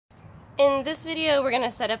In this video, we're going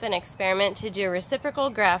to set up an experiment to do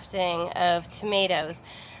reciprocal grafting of tomatoes.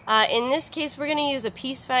 In this case, we're going to use a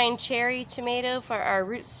Peacevine Cherry tomato for our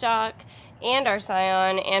rootstock and our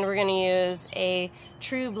scion, and we're going to use a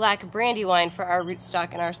True Black Brandywine for our rootstock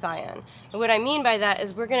and our scion. And what I mean by that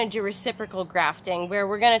is we're going to do reciprocal grafting, where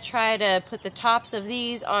we're going to try to put the tops of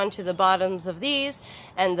these onto the bottoms of these,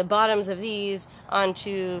 and the bottoms of these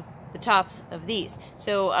onto the tops of these.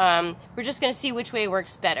 So we're just going to see which way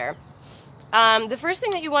works better. The first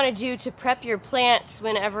thing that you want to do to prep your plants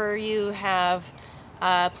whenever you have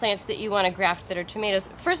plants that you want to graft that are tomatoes,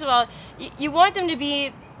 first of all, you want them to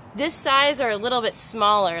be this size or a little bit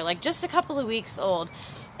smaller, like just a couple of weeks old.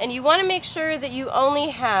 And you want to make sure that you only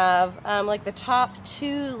have like the top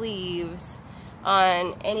 2 leaves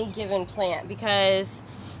on any given plant, because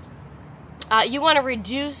you want to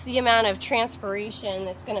reduce the amount of transpiration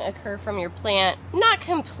that's going to occur from your plant. Not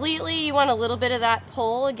completely, you want a little bit of that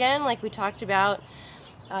pull again, like we talked about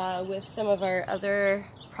with some of our other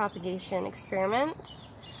propagation experiments.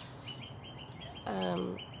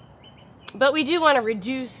 But we do want to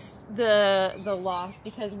reduce the loss,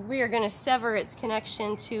 because we are going to sever its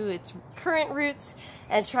connection to its current roots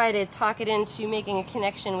and try to talk it into making a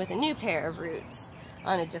connection with a new pair of roots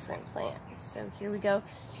on a different plant. So here we go.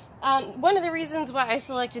 One of the reasons why I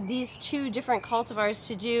selected these 2 different cultivars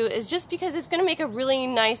to do is just because it's going to make a really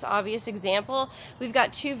nice, obvious example. We've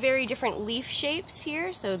got 2 very different leaf shapes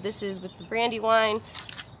here. So this is with the Brandywine,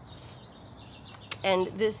 and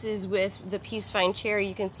this is with the Peacevine Cherry.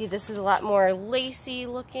 You can see this is a lot more lacy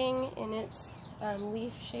looking in its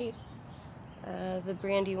leaf shape. The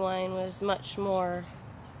Brandywine was much more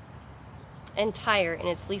entire in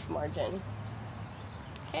its leaf margin.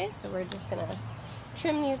 Okay, so we're just going to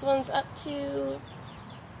trim these ones up too.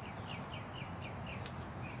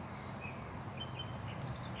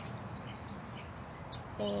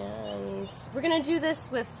 And we're going to do this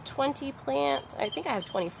with 20 plants. I think I have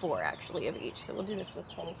 24 actually of each, so we'll do this with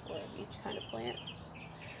 24 of each kind of plant.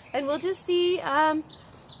 And we'll just see what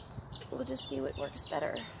works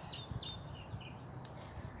better.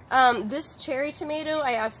 This cherry tomato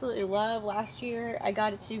I absolutely love. Last year I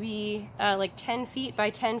got it to be like 10 feet by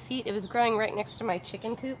 10 feet. It was growing right next to my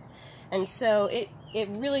chicken coop, and so it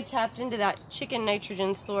really tapped into that chicken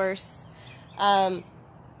nitrogen source, and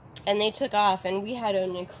they took off, and we had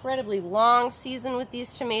an incredibly long season with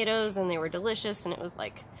these tomatoes, and they were delicious, and it was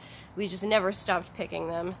like we just never stopped picking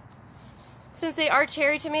them. Since they are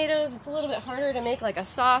cherry tomatoes, it's a little bit harder to make like a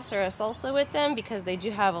sauce or a salsa with them, because they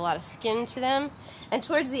do have a lot of skin to them. And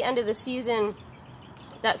towards the end of the season,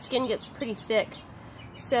 that skin gets pretty thick.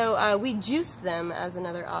 So we juiced them as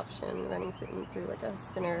another option, running through like a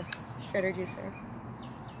spinner shredder juicer.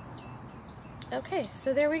 Okay,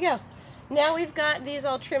 so there we go. Now we've got these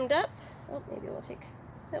all trimmed up. Oh, maybe we'll take,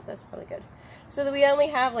 nope, that's probably good. So that we only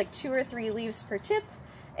have like 2 or 3 leaves per tip.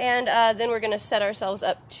 And then we're going to set ourselves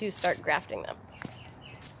up to start grafting them.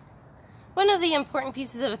 One of the important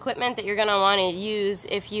pieces of equipment that you're going to want to use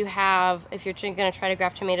if you're going to try to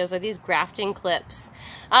graft tomatoes are these grafting clips.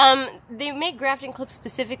 They make grafting clips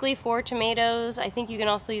specifically for tomatoes. I think you can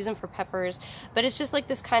also use them for peppers, but it's just like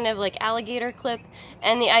this kind of like alligator clip,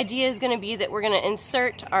 and the idea is going to be that we're going to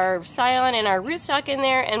insert our scion and our rootstock in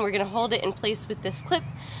there, and we're going to hold it in place with this clip.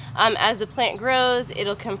 As the plant grows,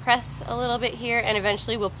 it'll compress a little bit here, and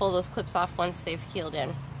eventually we'll pull those clips off once they've healed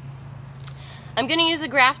in. I'm going to use a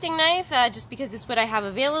grafting knife just because it's what I have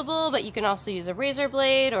available, but you can also use a razor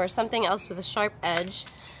blade or something else with a sharp edge.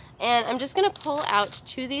 And I'm just going to pull out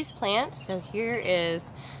 2 of these plants. So here is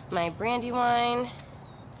my Brandywine,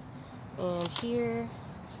 and here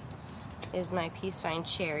is my Peacevine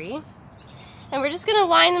Cherry. And we're just going to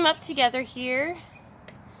line them up together here.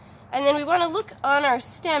 And then we want to look on our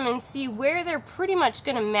stem and see where they're pretty much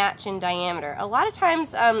going to match in diameter. A lot of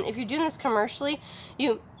times, if you're doing this commercially,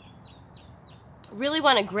 you really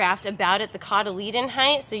want to graft about at the cotyledon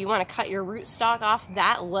height, so you want to cut your rootstock off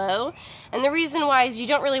that low. And the reason why is you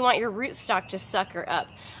don't really want your rootstock to sucker up.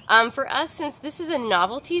 For us, since this is a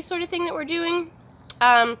novelty sort of thing that we're doing,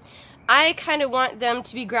 I kind of want them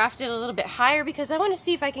to be grafted a little bit higher, because I want to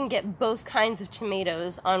see if I can get both kinds of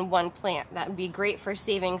tomatoes on one plant. That would be great for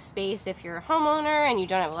saving space if you're a homeowner and you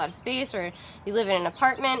don't have a lot of space, or you live in an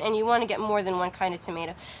apartment and you want to get more than one kind of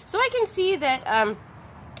tomato. So I can see that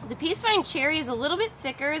the Peacevine Cherry is a little bit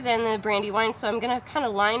thicker than the Brandywine, so I'm going to kind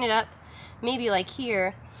of line it up maybe like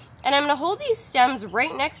here. And I'm going to hold these stems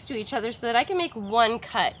right next to each other so that I can make one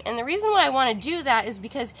cut. And the reason why I want to do that is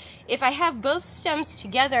because if I have both stems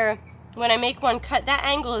together, when I make one cut, that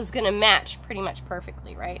angle is going to match pretty much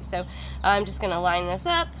perfectly, right? So I'm just going to line this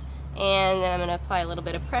up And then I'm going to apply a little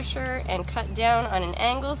bit of pressure and cut down on an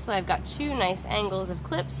angle, so I've got 2 nice angles of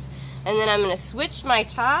clips. And then I'm going to switch my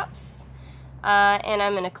tops and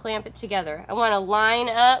I'm going to clamp it together. I want to line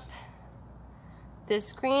up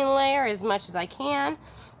this green layer as much as I can,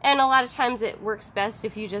 and a lot of times it works best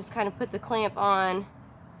if you just kind of put the clamp on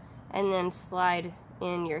and then slide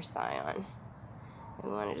in your scion. We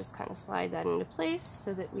want to just kind of slide that into place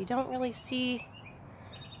so that we don't really see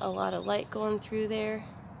a lot of light going through there.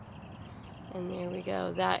 And there we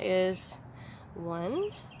go. That is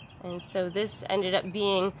 1. And so this ended up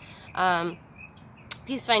being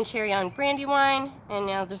Peacevine Cherry on Brandywine, and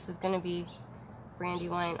now this is going to be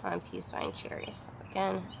Brandywine on Peacevine Cherry. So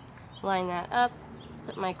again, line that up,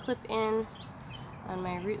 put my clip in on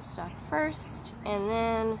my rootstock first, and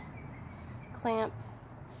then clamp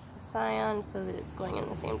the scion so that it's going in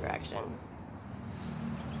the same direction.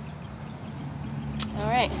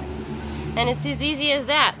 Alright, and it's as easy as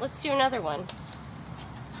that. Let's do another one.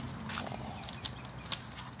 Okay.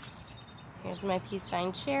 Here's my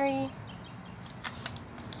Peacevine Cherry.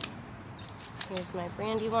 Here's my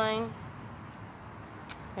Brandywine.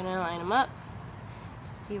 I'm going to line them up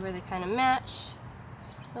to see where they kind of match.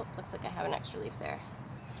 Oh, looks like I have an extra leaf there.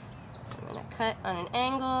 I'm going to cut on an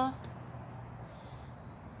angle.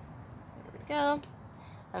 There we go.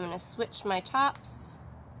 I'm going to switch my tops.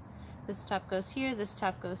 This top goes here, this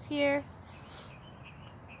top goes here.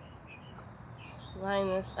 Line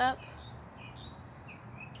this up.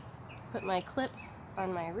 Put my clip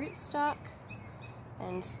on my rootstock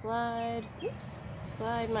and slide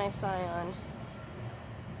my scion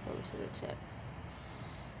into the tip.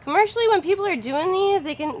 Commercially, when people are doing these,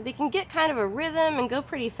 they can get kind of a rhythm and go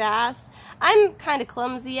pretty fast. I'm kind of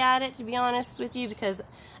clumsy at it, to be honest with you, because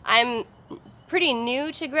I'm pretty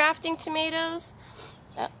new to grafting tomatoes.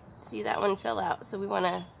 Oh, see, that one fell out, so we want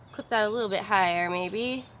to clip that a little bit higher,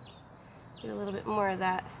 maybe. Get a little bit more of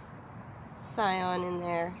that scion in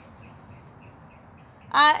there.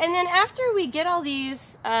 And then after we get all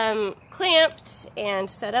these clamped and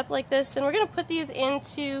set up like this, then we're going to put these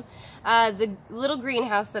into the little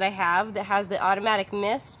greenhouse that I have that has the automatic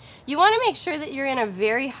mist. You want to make sure that you're in a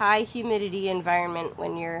very high humidity environment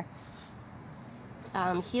when you're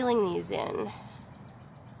healing these in,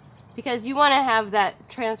 because you want to have that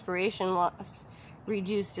transpiration loss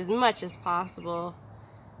reduced as much as possible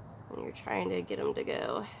when you're trying to get them to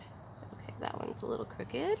go. Okay, that one's a little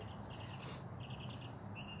crooked.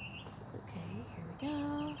 Okay, here we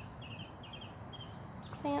go.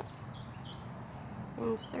 Clamp,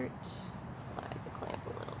 insert, slide the clamp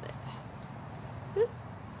a little bit. Oop,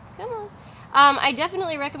 come on. I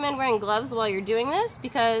definitely recommend wearing gloves while you're doing this,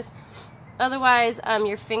 because otherwise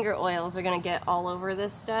your finger oils are going to get all over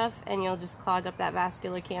this stuff and you'll just clog up that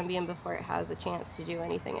vascular cambium before it has a chance to do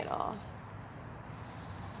anything at all.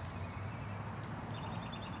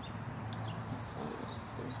 This one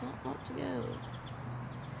just does not want to go.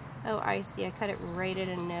 Oh, I see. I cut it right at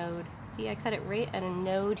a node. See, I cut it right at a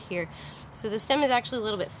node here. So the stem is actually a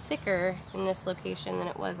little bit thicker in this location than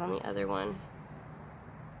it was on the other one.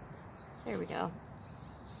 There we go.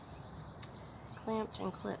 Clamped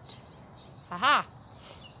and clipped. Aha!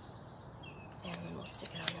 And then we'll stick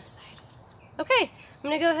it on this side. Okay, I'm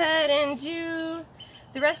going to go ahead and do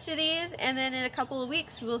the rest of these, and then in a couple of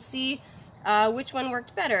weeks we'll see which one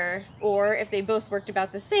worked better, or if they both worked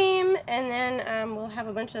about the same, and then we'll have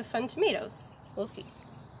a bunch of fun tomatoes. We'll see.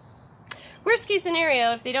 Worst case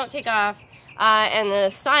scenario, if they don't take off and the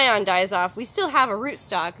scion dies off, we still have a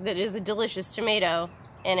rootstock that is a delicious tomato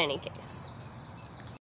in any case.